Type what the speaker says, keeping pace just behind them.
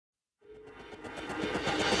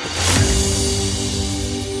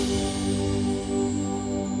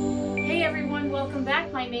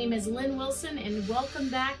name is Lynn Wilson, and welcome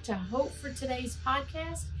back to Hope for Today's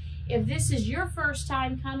podcast. If this is your first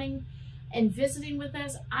time coming and visiting with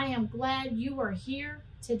us, I am glad you are here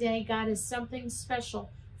today. God has something special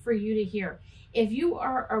for you to hear. If you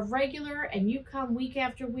are a regular and you come week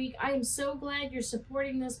after week, I am so glad you're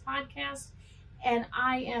supporting this podcast, and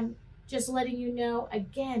I am just letting you know,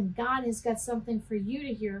 again, God has got something for you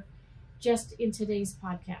to hear just in today's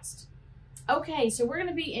podcast. Okay, so we're going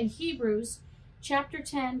to be in Hebrews chapter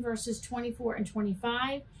 10, verses 24 and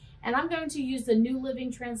 25. And I'm going to use the New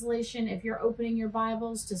Living Translation if you're opening your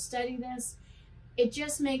Bibles to study this. It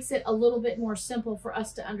just makes it a little bit more simple for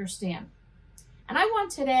us to understand. And I want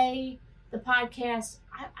today, the podcast,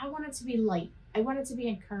 I want it to be light. I want it to be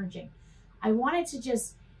encouraging. I want it to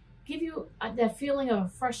just give you that feeling of a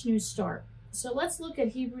fresh new start. So let's look at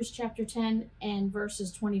Hebrews chapter 10 and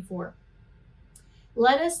verses 24.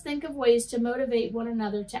 Let us think of ways to motivate one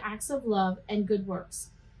another to acts of love and good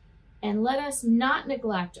works. And let us not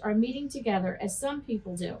neglect our meeting together as some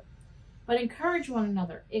people do, but encourage one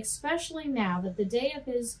another, especially now that the day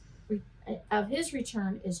of his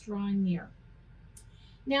return is drawing near.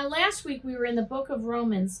 Now, last week we were in the book of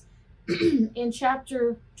Romans in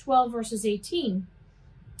chapter 12, verses 18,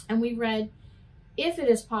 and we read, "If it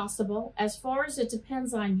is possible, as far as it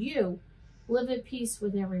depends on you, live at peace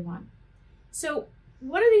with everyone." So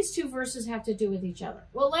what do these two verses have to do with each other?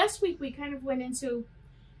 Well, last week we kind of went into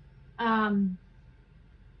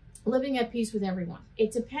living at peace with everyone.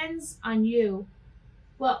 It depends on you.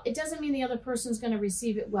 Well, it doesn't mean the other person's going to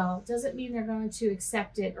receive it well. It doesn't mean they're going to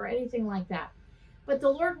accept it or anything like that. But the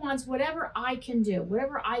Lord wants whatever I can do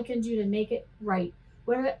to make it right,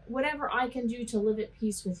 whatever I can do to live at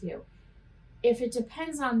peace with you. If it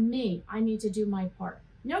depends on me, I need to do my part.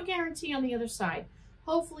 No guarantee on the other side.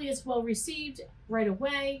 Hopefully it's well received right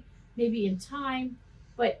away, maybe in time,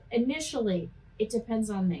 but initially it depends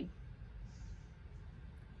on me.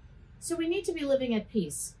 So we need to be living at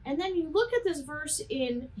peace. And then you look at this verse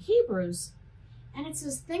in Hebrews, and it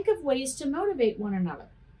says, think of ways to motivate one another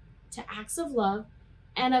to acts of love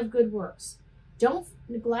and of good works. Don't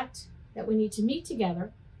neglect that we need to meet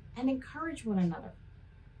together and encourage one another.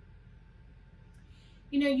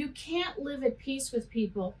 You know, you can't live at peace with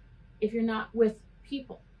people if you're not with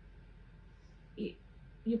people.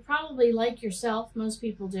 You probably like yourself. Most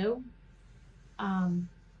people do.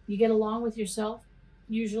 You get along with yourself,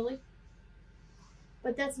 usually.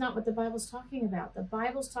 But that's not what the Bible's talking about. The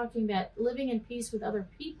Bible's talking about living in peace with other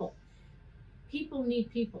people. People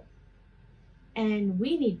need people. And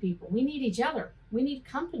we need people. We need each other. We need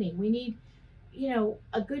company. We need,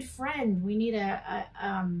 a good friend. We need a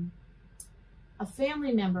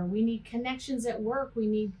family member. We need connections at work. We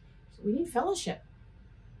need fellowship.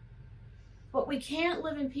 But we can't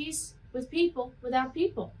live in peace with people without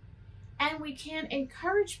people. And we can't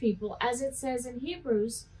encourage people, as it says in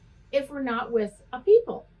Hebrews, if we're not with a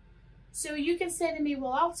people. So you can say to me,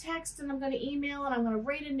 well, I'll text and I'm going to email and I'm going to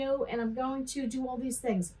write a note and I'm going to do all these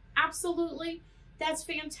things. Absolutely. That's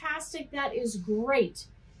fantastic. That is great.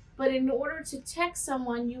 But in order to text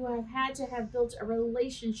someone, you have had to have built a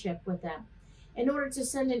relationship with them. In order to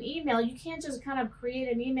send an email, you can't just kind of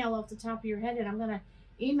create an email off the top of your head and I'm going to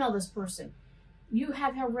email this person. You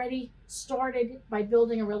have already started by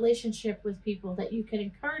building a relationship with people that you can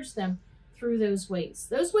encourage them through those ways.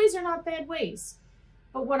 Those ways are not bad ways.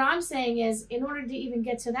 But what I'm saying is, in order to even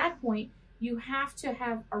get to that point, you have to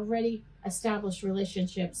have already established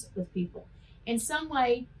relationships with people. In some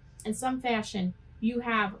way, in some fashion, you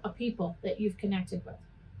have a people that you've connected with.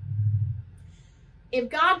 If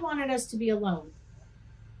God wanted us to be alone,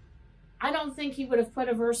 I don't think he would have put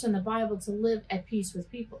a verse in the Bible to live at peace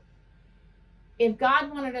with people. If God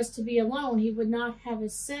wanted us to be alone, he would not have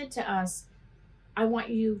said to us, I want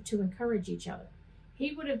you to encourage each other.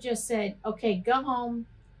 He would have just said, okay, go home,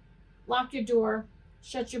 lock your door,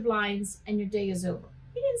 shut your blinds, and your day is over.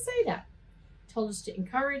 He didn't say that. He told us to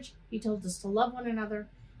encourage. He told us to love one another.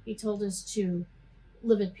 He told us to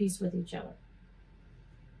live at peace with each other.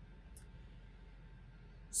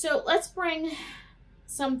 So let's bring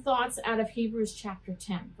some thoughts out of Hebrews chapter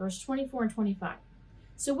 10, verse 24 and 25.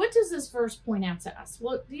 So what does this verse point out to us?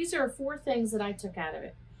 Well, these are 4 things that I took out of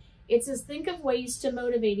it. It says, think of ways to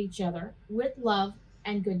motivate each other with love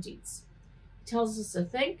and good deeds. It tells us to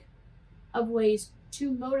think of ways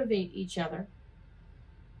to motivate each other.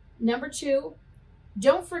 Number 2,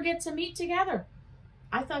 don't forget to meet together.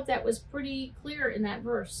 I thought that was pretty clear in that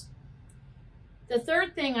verse. The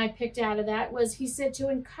 3rd thing I picked out of that was he said to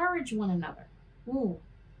encourage one another. Ooh.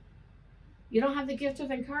 You don't have the gift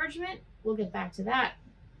of encouragement? We'll get back to that.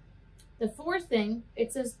 The 4th thing,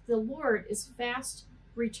 it says the Lord is fast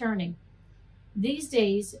returning. These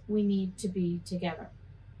days, we need to be together.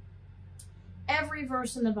 Every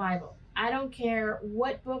verse in the Bible, I don't care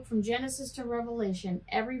what book from Genesis to Revelation,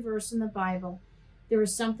 every verse in the Bible, there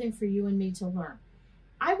is something for you and me to learn.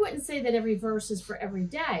 I wouldn't say that every verse is for every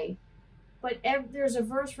day, but there's a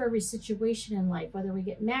verse for every situation in life, whether we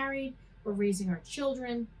get married, we're raising our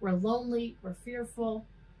children, we're lonely, we're fearful,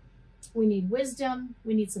 we need wisdom,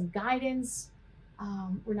 we need some guidance,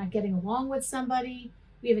 we're not getting along with somebody,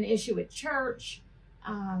 we have an issue at church,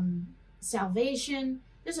 salvation.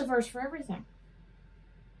 There's a verse for everything.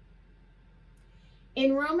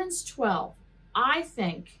 In Romans 12, I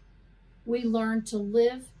think we learn to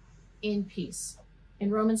live in peace.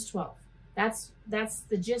 In Romans 12. That's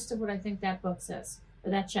the gist of what I think that book says,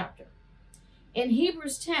 or that chapter. In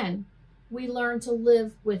Hebrews 10, we learn to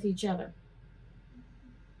live with each other.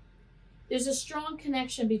 There's a strong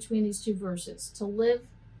connection between these two verses, to live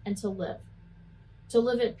and to live. To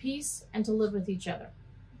live at peace and to live with each other.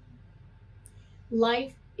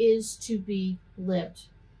 Life is to be lived.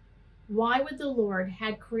 Why would the Lord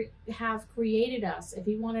have created us if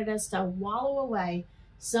he wanted us to wallow away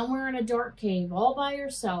somewhere in a dark cave all by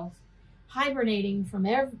yourself, hibernating from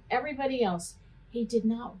everybody else? He did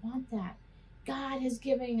not want that. God is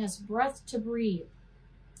giving us breath to breathe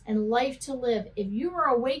and life to live. If you are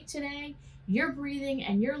awake today, you're breathing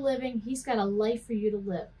and you're living, he's got a life for you to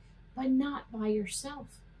live, but not by yourself.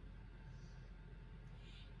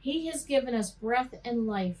 He has given us breath and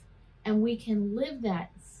life, and we can live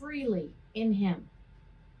that freely in him.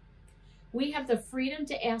 We have the freedom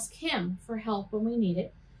to ask him for help when we need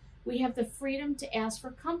it. We have the freedom to ask for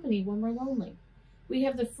company when we're lonely. We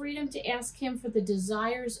have the freedom to ask him for the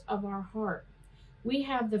desires of our heart. We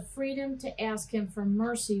have the freedom to ask him for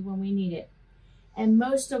mercy when we need it. And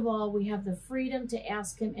most of all, we have the freedom to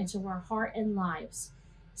ask him into our heart and lives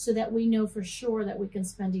so that we know for sure that we can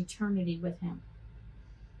spend eternity with him.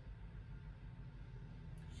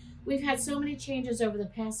 We've had so many changes over the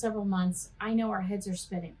past several months. I know our heads are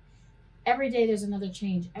spinning. Every day there's another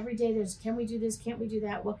change. Every day there's, can we do this? Can't we do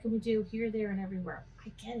that? What can we do here, there, and everywhere?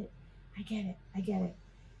 I get it. I get it. I get it.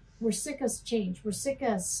 We're sick of change. We're sick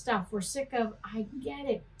of stuff. We're sick of, I get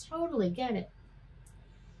it. Totally get it.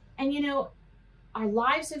 And you know, our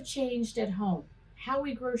lives have changed at home. How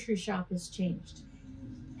we grocery shop has changed.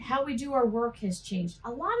 How we do our work has changed.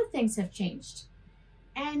 A lot of things have changed.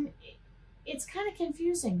 And it's kind of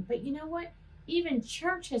confusing, but you know what? Even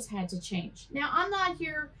church has had to change. Now, I'm not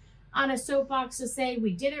here on a soapbox to say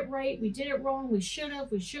we did it right, we did it wrong, we should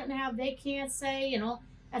have, we shouldn't have, they can't say, you know,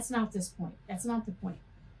 that's not this point. That's not the point.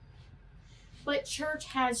 But church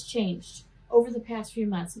has changed over the past few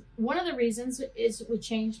months. One of the reasons is we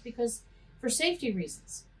changed because for safety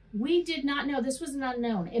reasons. We did not know, this was an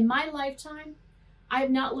unknown. In my lifetime, I have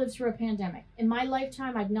not lived through a pandemic. In my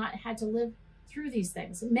lifetime, I've not had to live through these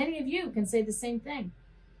things. Many of you can say the same thing.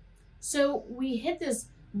 So we hit this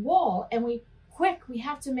wall and we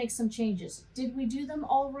have to make some changes. Did we do them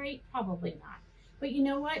all right? Probably not. But you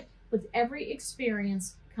know what? With every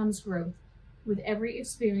experience comes growth. With every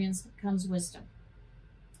experience comes wisdom.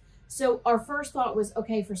 So our first thought was,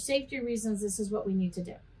 okay, for safety reasons, this is what we need to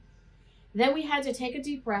do. Then we had to take a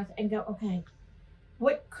deep breath and go, okay,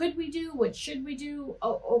 what could we do? What should we do?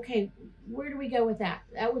 Oh, okay, where do we go with that?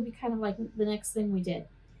 That would be kind of like the next thing we did.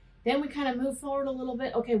 Then we kind of move forward a little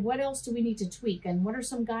bit. Okay, what else do we need to tweak? And what are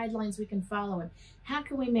some guidelines we can follow? And how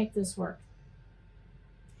can we make this work?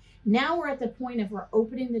 Now we're at the point of we're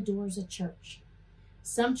opening the doors of church.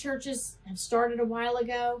 Some churches have started a while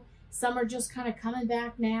ago. Some are just kind of coming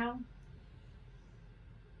back now.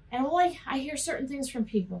 And boy, I hear certain things from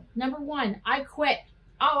people. Number one, I quit.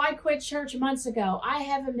 Oh, I quit church months ago. I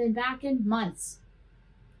haven't been back in months.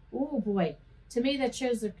 Oh boy. To me, that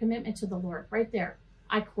shows their commitment to the Lord right there.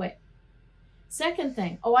 I quit. Second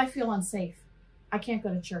thing, oh, I feel unsafe. I can't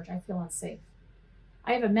go to church. I feel unsafe.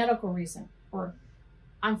 I have a medical reason, or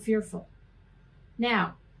I'm fearful.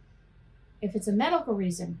 Now, if it's a medical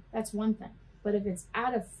reason, that's one thing. But if it's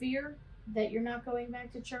out of fear that you're not going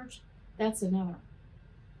back to church, that's another.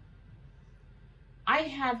 I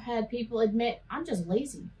have had people admit, I'm just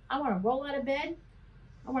lazy. I want to roll out of bed.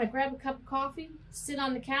 I want to grab a cup of coffee, sit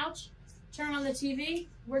on the couch, turn on the TV.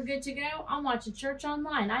 We're good to go. I'm watching church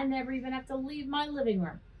online. I never even have to leave my living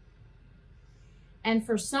room. And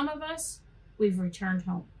for some of us, we've returned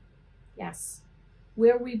home. Yes,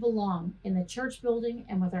 where we belong, in the church building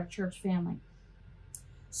and with our church family.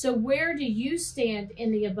 So where do you stand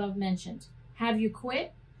in the above mentioned? Have you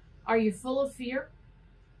quit? Are you full of fear?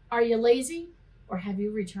 Are you lazy? Or have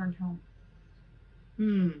you returned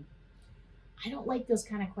home? I don't like those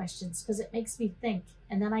kind of questions because it makes me think.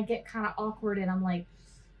 And then I get kind of awkward and I'm like,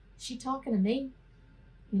 she talking to me?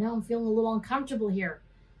 You know, I'm feeling a little uncomfortable here.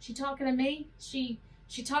 She talking to me? She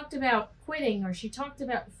talked about quitting, or she talked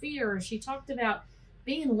about fear, or she talked about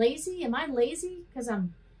being lazy. Am I lazy because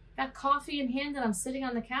I'm got coffee in hand and I'm sitting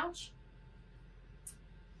on the couch?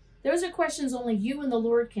 Those are questions only you and the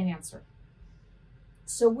Lord can answer.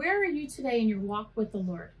 So where are you today in your walk with the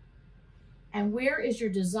Lord? And where is your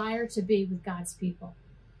desire to be with God's people?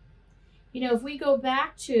 You know, if we go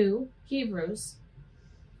back to Hebrews,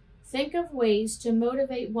 think of ways to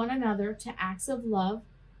motivate one another to acts of love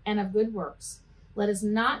and of good works. Let us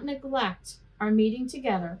not neglect our meeting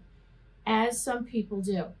together, as some people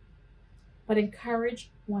do, but encourage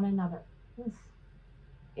one another. Oof.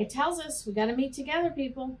 It tells us we got to meet together,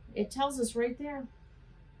 people. It tells us right there.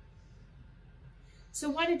 So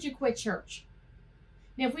why did you quit church?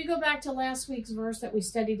 Now, if we go back to last week's verse that we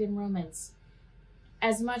studied in Romans,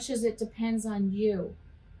 as much as it depends on you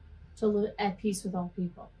to live at peace with all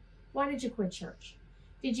people. Why did you quit church?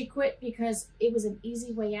 Did you quit because it was an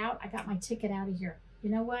easy way out? I got my ticket out of here. You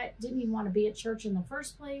know what? Didn't even want to be at church in the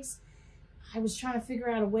first place. I was trying to figure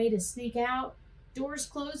out a way to sneak out. Doors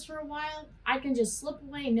closed for a while. I can just slip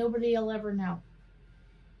away and nobody will ever know.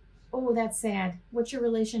 Oh, that's sad. What's your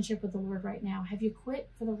relationship with the Lord right now? Have you quit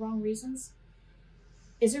for the wrong reasons?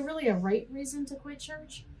 Is there really a right reason to quit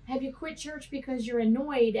church? Have you quit church because you're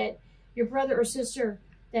annoyed at your brother or sister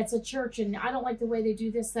that's at church and I don't like the way they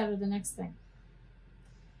do this, that, or the next thing?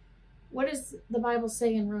 What does the Bible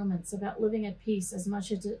say in Romans about living at peace as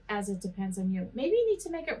much as it depends on you? Maybe you need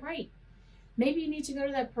to make it right. Maybe you need to go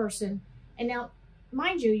to that person. And now,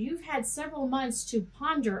 mind you, you've had several months to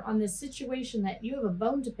ponder on this situation that you have a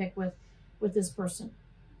bone to pick with this person.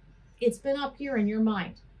 It's been up here in your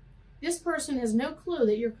mind. This person has no clue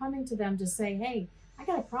that you're coming to them to say, hey, I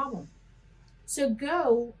got a problem. So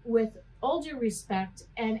go with all due respect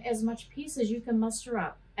and as much peace as you can muster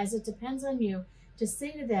up, as it depends on you, to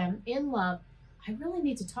say to them in love, I really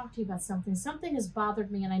need to talk to you about something. Something has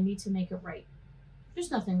bothered me and I need to make it right.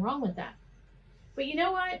 There's nothing wrong with that. But you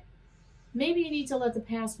know what? Maybe you need to let the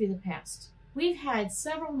past be the past. We've had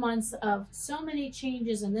several months of so many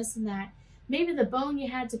changes and this and that. Maybe the bone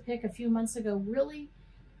you had to pick a few months ago really,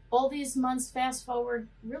 all these months fast forward,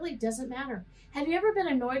 really doesn't matter. Have you ever been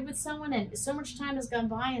annoyed with someone and so much time has gone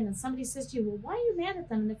by and then somebody says to you, well, why are you mad at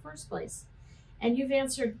them in the first place? And you've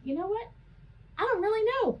answered, you know what? I don't really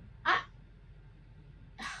know.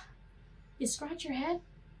 You scratch your head.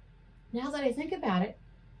 Now that I think about it,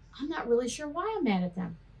 I'm not really sure why I'm mad at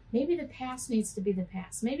them. Maybe the past needs to be the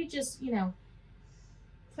past. Maybe just,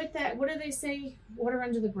 put that, what do they say? Water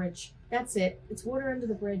under the bridge. That's it. It's water under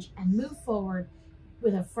the bridge and move forward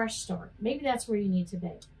with a fresh start. Maybe that's where you need to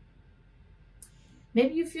be.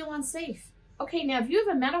 Maybe you feel unsafe. Okay, now if you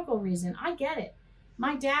have a medical reason, I get it.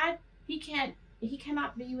 My dad, he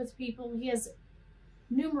cannot be with people. He has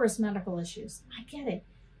numerous medical issues. I get it.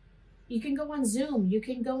 You can go on Zoom. You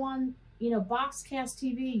can go on, Boxcast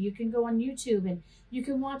TV. You can go on YouTube and you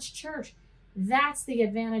can watch church. That's the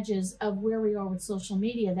advantages of where we are with social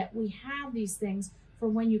media, that we have these things for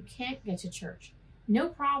when you can't get to church. No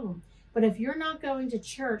problem. But if you're not going to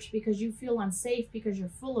church because you feel unsafe, because you're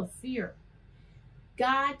full of fear,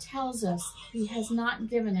 God tells us He has not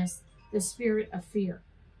given us the spirit of fear.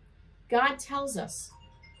 God tells us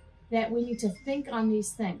that we need to think on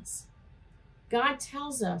these things. God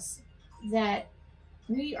tells us that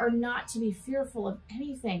we are not to be fearful of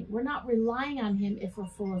anything. We're not relying on Him if we're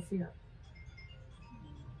full of fear.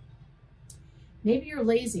 Maybe you're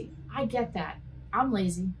lazy. I get that. I'm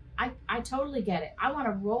lazy. I totally get it. I want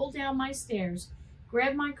to roll down my stairs,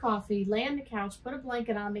 grab my coffee, lay on the couch, put a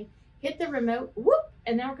blanket on me, hit the remote, whoop,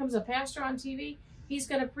 and now comes a pastor on TV. He's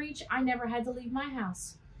going to preach. I never had to leave my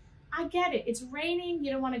house. I get it. It's raining.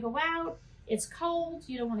 You don't want to go out. It's cold.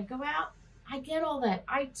 You don't want to go out. I get all that.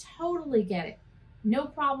 I totally get it. No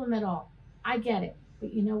problem at all. I get it.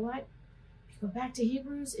 But you know what? If you go back to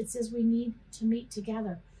Hebrews, it says we need to meet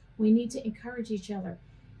together. We need to encourage each other.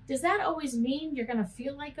 Does that always mean you're going to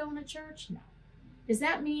feel like going to church? No. Does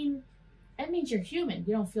that mean, that means you're human.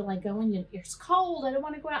 You don't feel like going. It's cold. I don't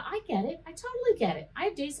want to go out. I get it. I totally get it. I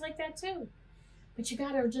have days like that too. But you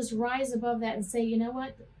got to just rise above that and say, you know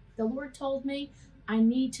what? The Lord told me I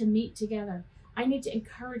need to meet together. I need to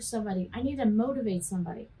encourage somebody. I need to motivate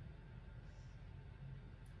somebody.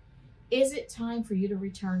 Is it time for you to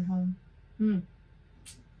return home?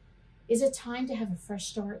 Is it time to have a fresh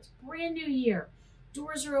start? Brand new year.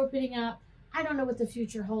 Doors are opening up. I don't know what the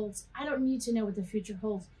future holds. I don't need to know what the future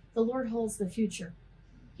holds. The Lord holds the future.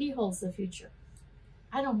 He holds the future.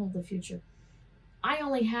 I don't hold the future. I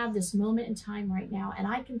only have this moment in time right now, and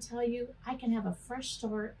I can tell you I can have a fresh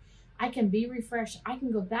start. I can be refreshed. I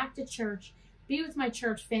can go back to church, be with my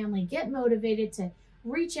church family, get motivated to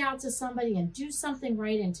reach out to somebody and do something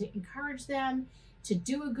right and to encourage them to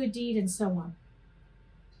do a good deed and so on.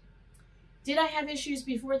 Did I have issues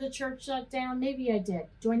before the church shut down? Maybe I did.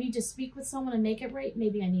 Do I need to speak with someone and make it right?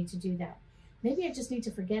 Maybe I need to do that. Maybe I just need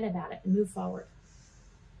to forget about it and move forward.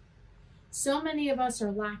 So many of us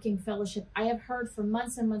are lacking fellowship. I have heard for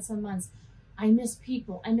months and months and months, I miss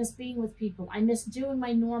people. I miss being with people. I miss doing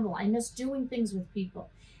my normal. I miss doing things with people.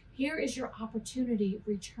 Here is your opportunity.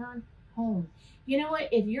 Return home. You know what?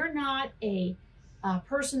 If you're not a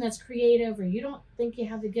person that's creative, or you don't think you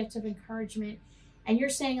have the gift of encouragement, and you're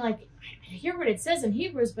saying, like, I hear what it says in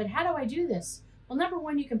Hebrews, but how do I do this? Well, number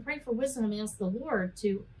one, you can pray for wisdom and ask the Lord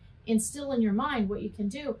to instill in your mind what you can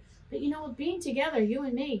do. But you know what? Being together, you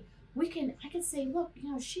and me, I can say, look,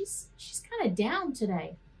 you know, she's kind of down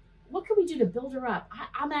today. What can we do to build her up?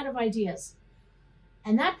 I'm out of ideas.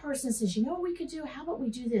 And that person says, you know what we could do? How about we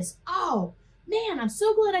do this? Oh, man, I'm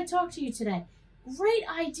so glad I talked to you today. Great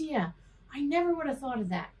idea. I never would have thought of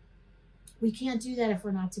that. We can't do that if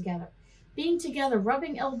we're not together. Being together,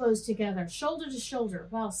 rubbing elbows together, shoulder to shoulder.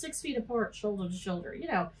 Well, 6 feet apart, shoulder to shoulder, you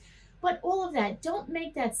know. But all of that, don't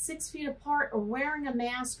make that 6 feet apart or wearing a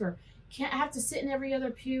mask or can't have to sit in every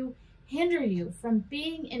other pew hinder you from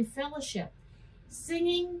being in fellowship.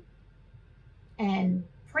 Singing and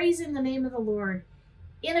praising the name of the Lord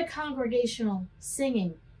in a congregational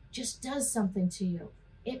singing just does something to you.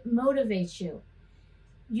 It motivates you.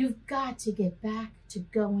 You've got to get back to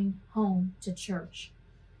going home to church.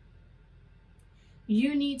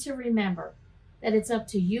 You need to remember that it's up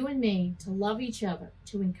to you and me to love each other,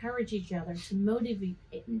 to encourage each other, to motivate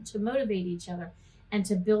each other, and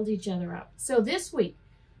to build each other up. So this week,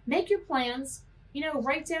 make your plans. You know,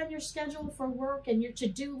 write down your schedule for work and your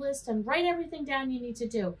to-do list and write everything down you need to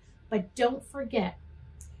do. But don't forget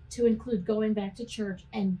to include going back to church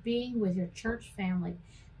and being with your church family,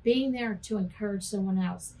 being there to encourage someone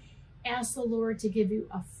else. Ask the Lord to give you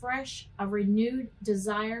a renewed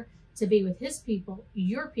desire to be with his people,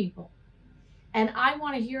 your people. And I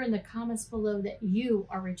want to hear in the comments below that you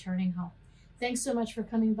are returning home. Thanks so much for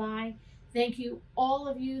coming by. Thank you, all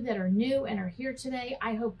of you that are new and are here today.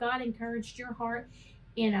 I hope God encouraged your heart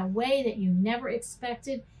in a way that you never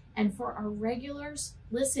expected. And for our regulars,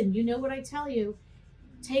 listen, you know what I tell you.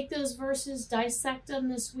 Take those verses, dissect them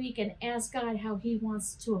this week, and ask God how he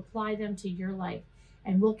wants to apply them to your life.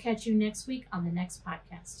 And we'll catch you next week on the next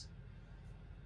podcast.